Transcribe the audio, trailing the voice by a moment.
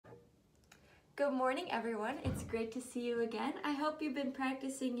Good morning, everyone. It's great to see you again. I hope you've been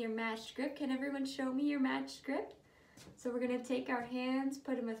practicing your matched grip. Can everyone show me your matched grip? So we're going to take our hands,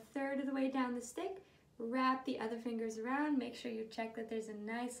 put them a third of the way down the stick, wrap the other fingers around, make sure you check that there's a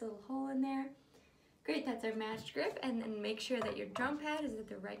nice little hole in there. Great, that's our matched grip, and then make sure that your drum pad is at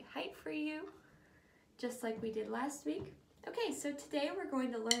the right height for you, just like we did last week. Okay, so today we're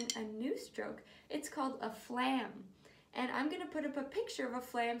going to learn a new stroke. It's called a flam, and I'm going to put up a picture of a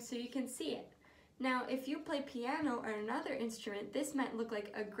flam so you can see it. Now, if you play piano or another instrument, this might look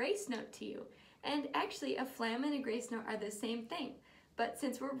like a grace note to you. And actually, a flam and a grace note are the same thing. But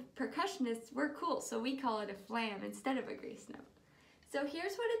since we're percussionists, we're cool, so we call it a flam instead of a grace note. So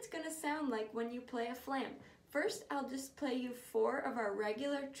here's what it's going to sound like when you play a flam. First, I'll just play you 4 of our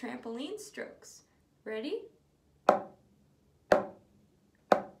regular trampoline strokes. Ready?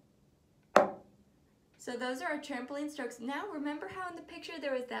 So those are our trampoline strokes. Now remember how in the picture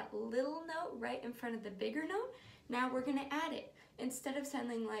there was that little note right in front of the bigger note? Now we're going to add it. Instead of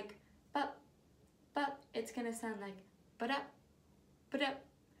sounding like bup, bup, it's going to sound like ba-dup, ba-dup.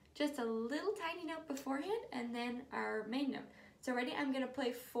 Just a little tiny note beforehand and then our main note. So ready? I'm going to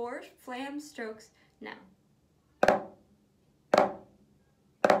play 4 flam strokes now.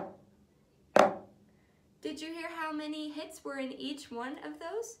 Did you hear how many hits were in each one of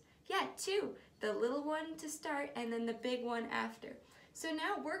those? Yeah, 2. The little one to start and then the big one after. So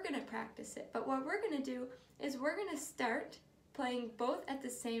now we're going to practice it. But what we're going to do is we're going to start playing both at the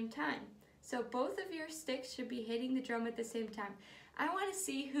same time. So both of your sticks should be hitting the drum at the same time. I want to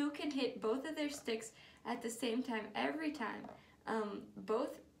see who can hit both of their sticks at the same time every time.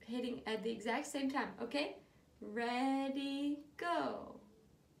 Both hitting at the exact same time. Okay? Ready, go.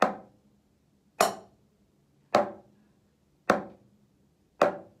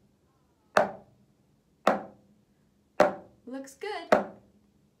 Looks good.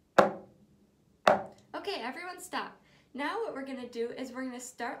 Okay, everyone stop. Now what we're going to do is we're going to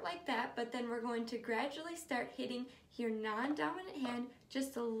start like that, but then we're going to gradually start hitting your non-dominant hand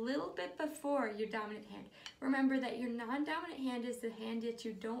just a little bit before your dominant hand. Remember that your non-dominant hand is the hand that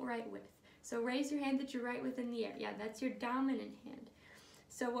you don't write with. So raise your hand that you write with in the air. Yeah, that's your dominant hand.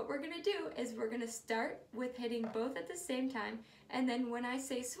 So what we're going to do is we're going to start with hitting both at the same time, and then when I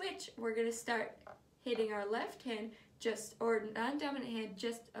say switch, we're going to start hitting our left hand or non-dominant hand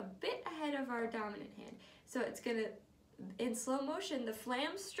just a bit ahead of our dominant hand. So it's gonna, in slow motion, the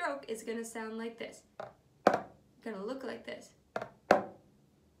flam stroke is gonna sound like this. Gonna look like this.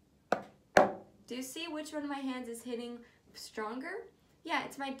 Do you see which one of my hands is hitting stronger? Yeah,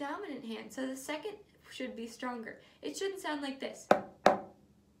 it's my dominant hand, so the second should be stronger. It shouldn't sound like this.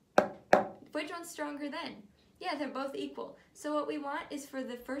 Which one's stronger then? Yeah, they're both equal. So what we want is for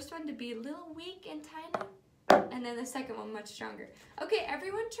the first one to be a little weak and tiny, and then the second one much stronger. Okay,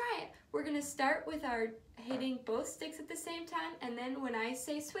 everyone try it. We're gonna start with our hitting both sticks at the same time, and then when I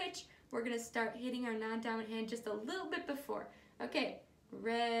say switch, we're gonna start hitting our non-dominant hand just a little bit before. Okay,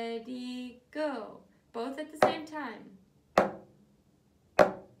 ready, go. Both at the same time.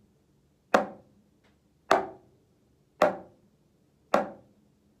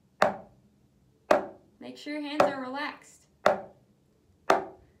 Make sure your hands are relaxed.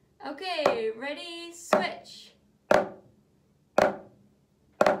 Okay, ready, switch.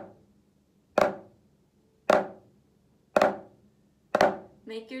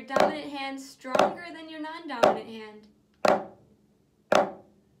 Make your dominant hand stronger than your non-dominant hand.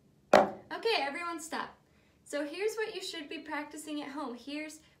 Okay, everyone stop. So here's what you should be practicing at home.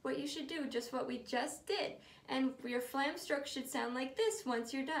 Here's what you should do, just what we just did. And your flam stroke should sound like this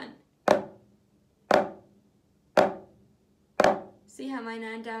once you're done. See how my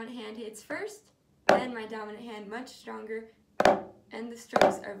non-dominant hand hits first, and my dominant hand much stronger, and the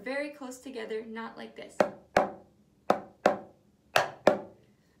strokes are very close together, not like this.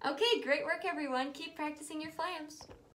 Okay, great work everyone. Keep practicing your flams.